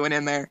really doing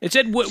in there? It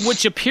said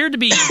which appeared to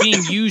be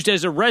being used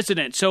as a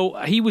residence, so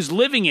he was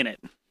living in it.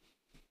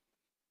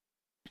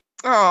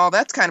 Oh,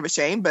 that's kind of a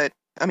shame, but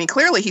I mean,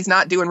 clearly he's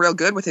not doing real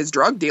good with his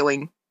drug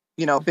dealing,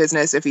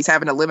 business if he's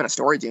having to live in a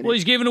storage unit. Well,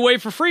 he's giving away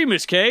for free,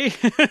 Miss K.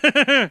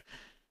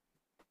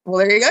 Well,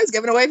 there you go. He's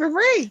giving away for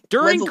free.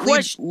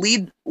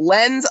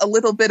 Lends a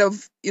little bit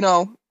of,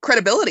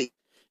 credibility.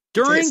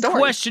 During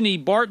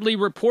questioning, Bartley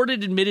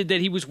admitted that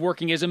he was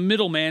working as a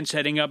middleman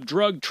setting up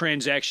drug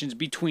transactions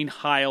between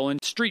Hile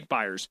and street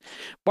buyers.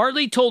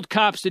 Bartley told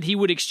cops that he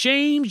would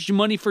exchange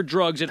money for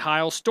drugs at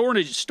Hile's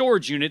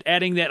storage unit,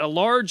 adding that a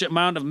large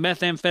amount of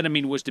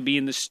methamphetamine was to be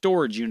in the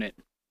storage unit.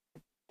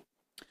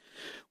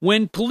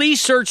 When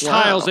police searched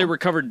Hiles, they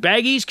recovered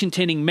baggies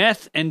containing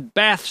meth and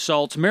bath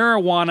salts,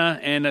 marijuana,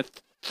 and a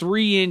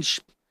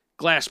 3-inch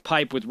glass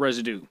pipe with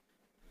residue.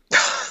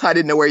 I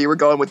didn't know where you were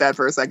going with that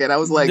for a second. I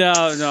was like...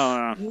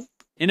 No.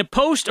 In a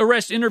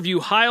post-arrest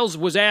interview, Hiles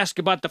was asked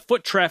about the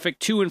foot traffic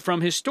to and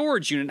from his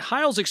storage unit.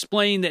 Hiles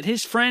explained that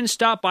his friends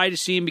stopped by to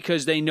see him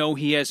because they know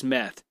he has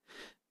meth.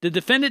 The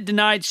defendant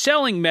denied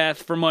selling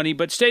meth for money,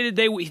 but stated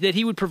that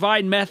he would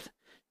provide meth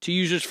to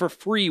users for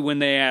free when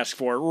they asked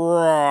for it.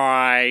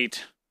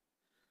 Right.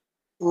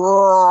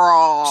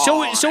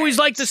 So he's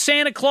like the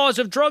Santa Claus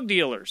of drug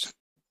dealers.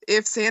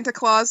 If Santa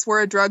Claus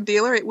were a drug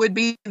dealer, it would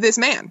be this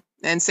man.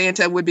 And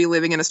Santa would be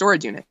living in a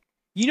storage unit.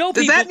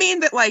 Does that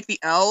mean that, like, the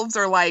elves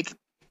are, like...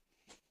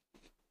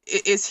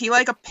 Is he,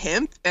 like, a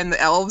pimp? And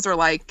the elves are,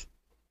 like...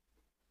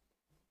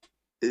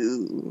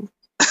 Ooh.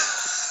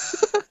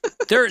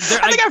 I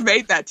think I've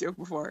made that joke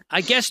before. I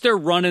guess they're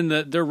running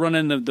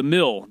the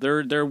mill.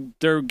 They're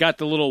got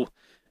the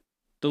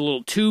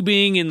little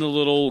tubing and the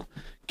little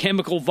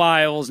chemical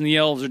vials, and the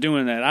elves are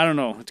doing that. I don't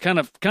know. It's kind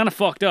of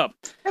fucked up.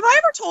 Have I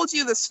ever told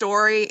you the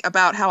story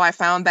about how I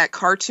found that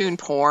cartoon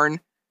porn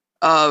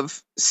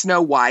of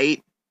Snow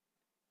White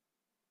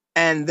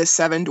and the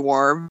 7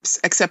 dwarves,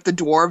 except the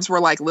dwarves were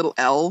like little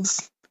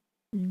elves?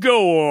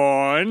 Go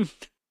on.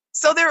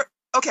 So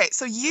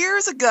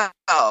years ago,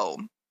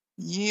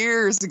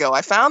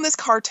 I found this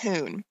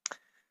cartoon,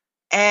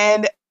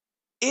 and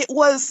it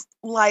was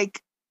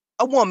like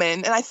a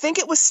woman, and I think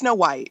it was Snow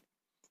White,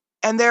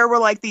 and there were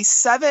like these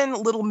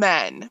 7 little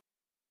men,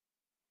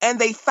 and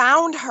they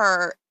found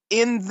her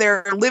in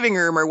their living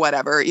room or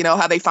whatever, you know,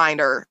 how they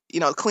find her, you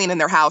know, cleaning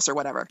their house or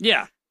whatever.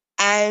 Yeah.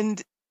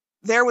 And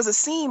there was a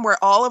scene where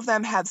all of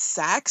them had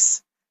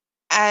sex,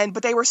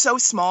 but they were so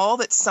small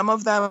that some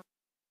of them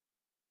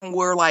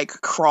were like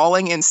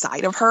crawling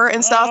inside of her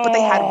and stuff, but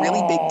they had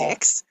really big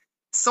dicks.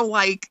 So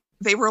like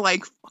they were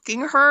like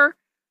fucking her.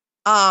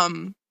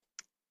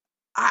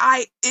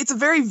 It's a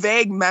very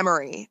vague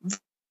memory.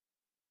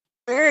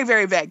 Very,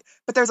 very vague.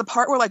 But there's a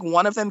part where like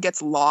one of them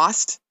gets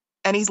lost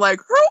and he's like,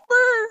 help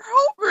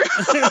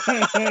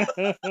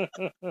me.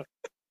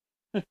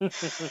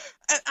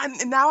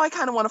 and now I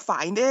kind of want to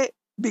find it,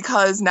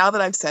 because now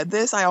that I've said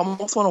this, I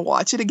almost want to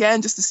watch it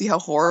again just to see how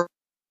horrible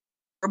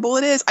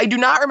it is. I do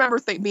not remember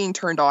being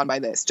turned on by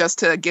this, just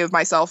to give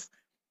myself,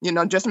 you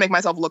know, just to make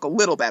myself look a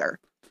little better.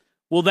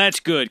 Well, that's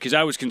good, because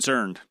I was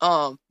concerned.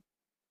 But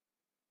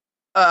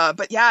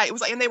yeah, it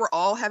was like, and they were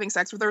all having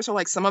sex with her, so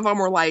like some of them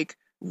were like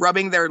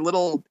rubbing their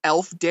little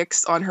elf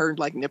dicks on her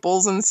like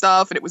nipples and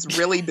stuff, and it was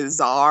really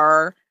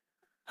bizarre.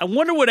 I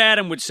wonder what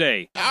Adam would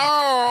say.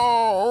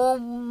 Oh,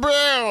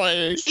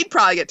 Billy! He'd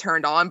probably get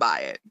turned on by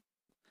it.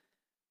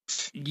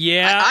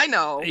 Yeah, I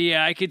know.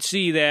 Yeah, I could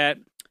see that.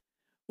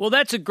 Well,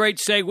 that's a great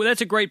segue.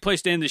 That's a great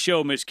place to end the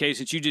show, Miss K,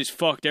 since you just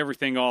fucked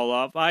everything all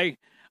up. I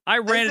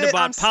ranted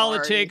about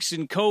politics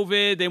and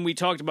COVID, then we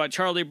talked about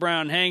Charlie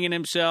Brown hanging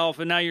himself,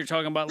 and now you're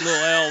talking about little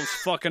elves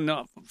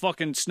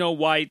fucking Snow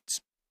White's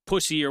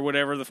pussy or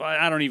whatever.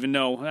 I don't even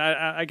know.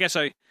 I guess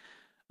the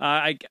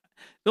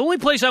only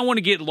place I want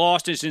to get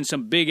lost is in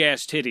some big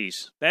ass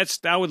titties.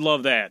 I would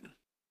love that.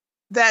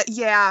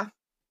 Yeah,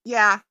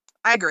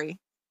 I agree.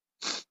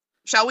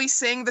 Shall we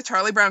sing the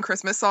Charlie Brown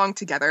Christmas song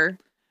together?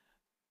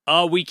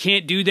 We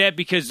can't do that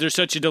because there's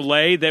such a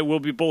delay that we'll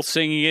be both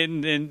singing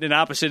it in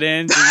opposite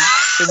ends, and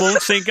it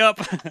won't sync up.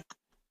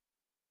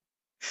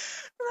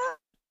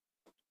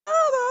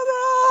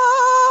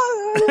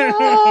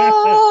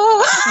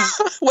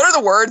 What are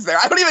the words there?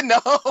 I don't even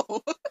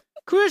know.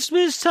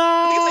 Christmas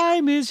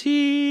time is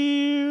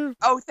here.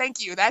 Oh,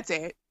 thank you. That's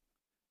it.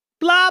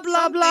 Blah,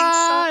 blah,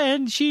 blah,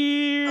 and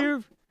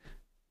cheer.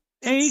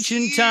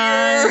 Ancient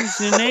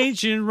times and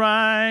ancient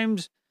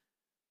rhymes.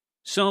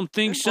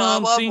 Something. Blah,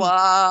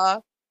 blah,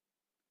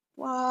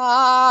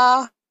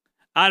 blah.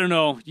 I don't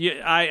know.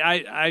 Yeah,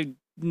 I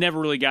never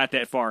really got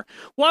that far.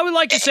 Well, I would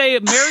like to say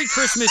a Merry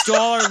Christmas to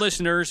all our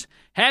listeners.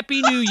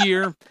 Happy New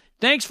Year.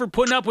 Thanks for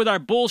putting up with our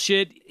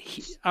bullshit,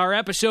 our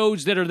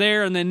episodes that are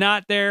there and then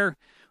not there.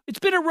 It's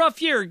been a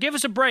rough year. Give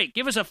us a break.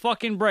 Give us a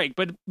fucking break.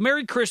 But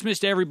Merry Christmas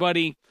to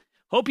everybody.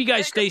 Hope you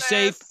guys stay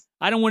safe.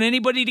 I don't want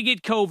anybody to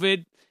get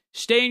COVID.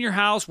 Stay in your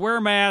house. Wear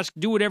a mask.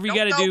 Do whatever you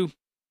got to do.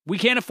 We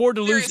can't afford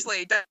to lose.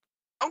 Seriously,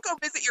 don't go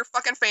visit your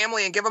fucking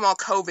family and give them all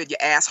COVID, you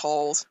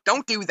assholes.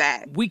 Don't do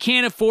that. We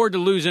can't afford to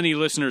lose any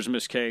listeners,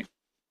 Miss K.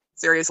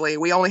 Seriously,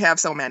 we only have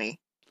so many.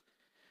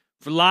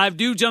 For Live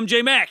Dudes, I'm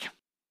J Mac.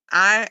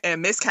 I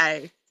am Miss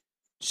K.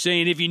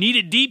 Saying if you need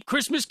a deep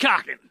Christmas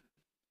cocking,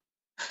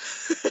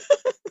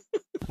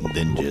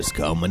 then just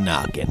come a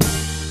knocking.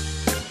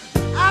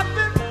 I've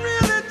been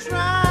really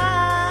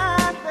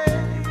trying,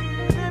 baby,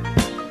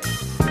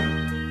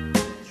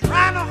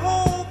 trying to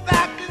hold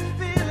back this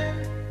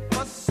feeling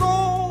for so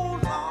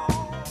long.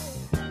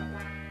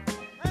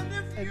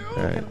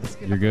 All right,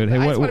 you're good. Hey,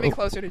 I what? just want to be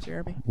closer to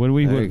Jeremy. What do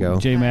we? There you go.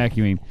 J Mac,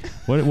 you mean?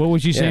 What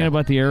was you saying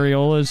about the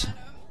areolas?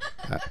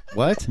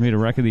 What? Made a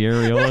wreck of the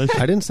areolas?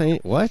 I didn't say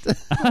what.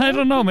 I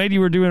don't know. Maybe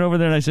you were doing over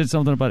there, and I said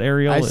something about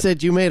areolas. I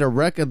said you made a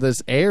wreck of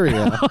this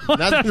area.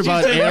 Nothing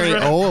about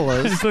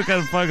areolas. Just look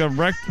at fucking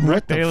wrecked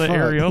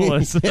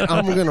areolas. Yeah,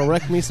 I'm gonna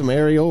wreck me some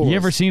areolas. You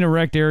ever seen a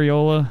wrecked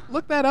areola?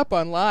 Look that up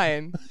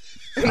online.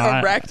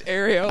 A wrecked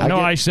areola. No,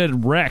 I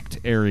said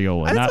wrecked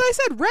areola. That's what I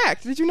said.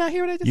 Wrecked. Did you not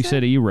hear what I just said? You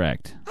said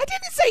erect. I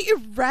didn't say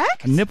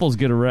erect. Nipples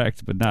get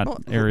erect, but not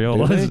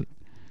areolas.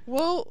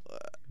 Well.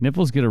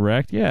 Nipples get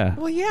erect, yeah.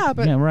 Well, yeah,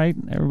 but... Yeah, right?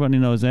 Everybody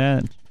knows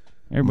that.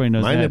 Everybody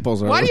knows my that.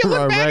 Nipples are Why do you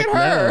look back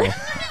at her?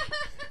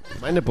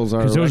 My nipples are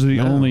because those are the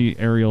now. only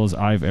areolas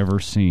I've ever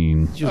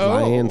seen. You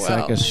lying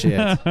sack of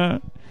shit.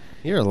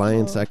 You're a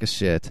lying sack of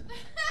shit.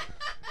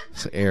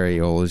 It's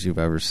areolas you've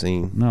ever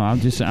seen. No, I'm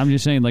just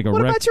saying like a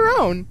What wreck. about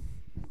your own?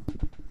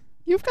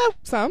 You've got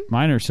some.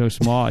 Mine are so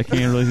small, I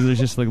can't really... There's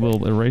just like a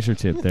little eraser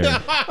tip there.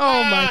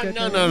 Oh, my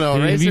goodness. No.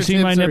 Have you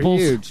seen my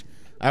nipples? Huge.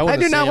 I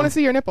do not want to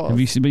see your nipples.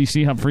 But you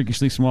see how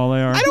freakishly small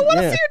they are? I don't want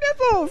to see your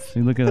nipples.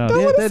 See, look it up. I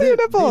don't want to see your is-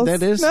 nipples.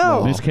 that is no.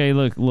 small. Miss K,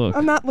 look.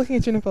 I'm not looking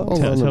at your nipples.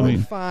 Hold on, Tell me.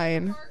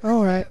 Fine.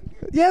 All right.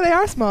 Yeah, they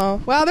are small.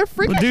 Wow, they're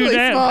freakishly Dude,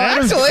 small,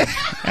 Adam's, actually.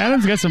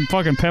 Adam's got some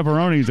fucking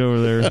pepperonis over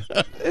there.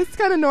 It's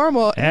kind of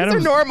normal. These are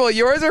Adam's- normal.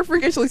 Yours are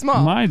freakishly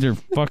small. Mines are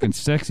fucking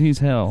sexy as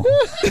hell.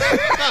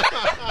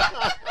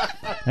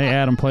 Hey,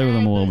 Adam, play with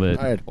them a little bit.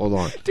 All right, hold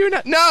on. Do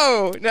not.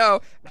 No.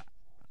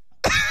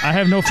 I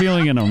have no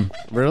feeling in them.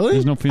 Really?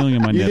 There's no feeling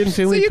in my You nips. didn't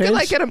feel So any you could pinch?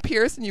 like get them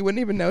pierced and you wouldn't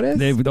even notice?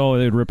 They'd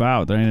rip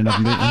out. There ain't enough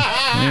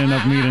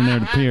meat in there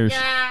to pierce.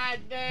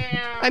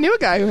 I knew a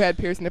guy who had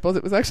pierced nipples.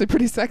 It was actually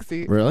pretty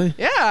sexy. Really?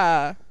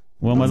 Yeah.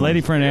 Well, my lady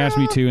friend asked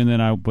me to, and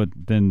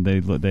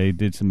then they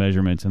did some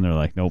measurements, and they're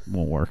like, "Nope,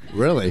 won't work."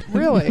 Really?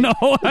 No,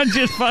 I'm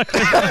just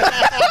fucking.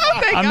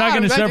 I'm not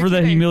going to suffer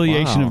the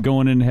humiliation of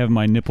going in and having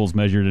my nipples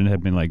measured and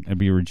have been like, I'd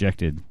be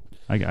rejected.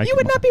 You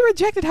would not be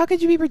rejected. How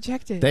could you be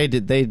rejected? They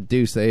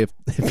do say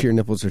if your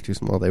nipples are too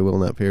small, they will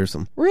not pierce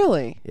them.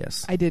 Really?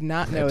 Yes. I did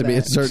not know to that. be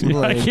a certain I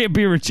way. can't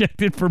be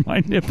rejected for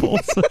my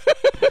nipples.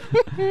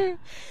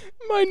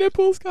 My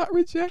nipples got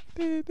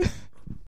rejected.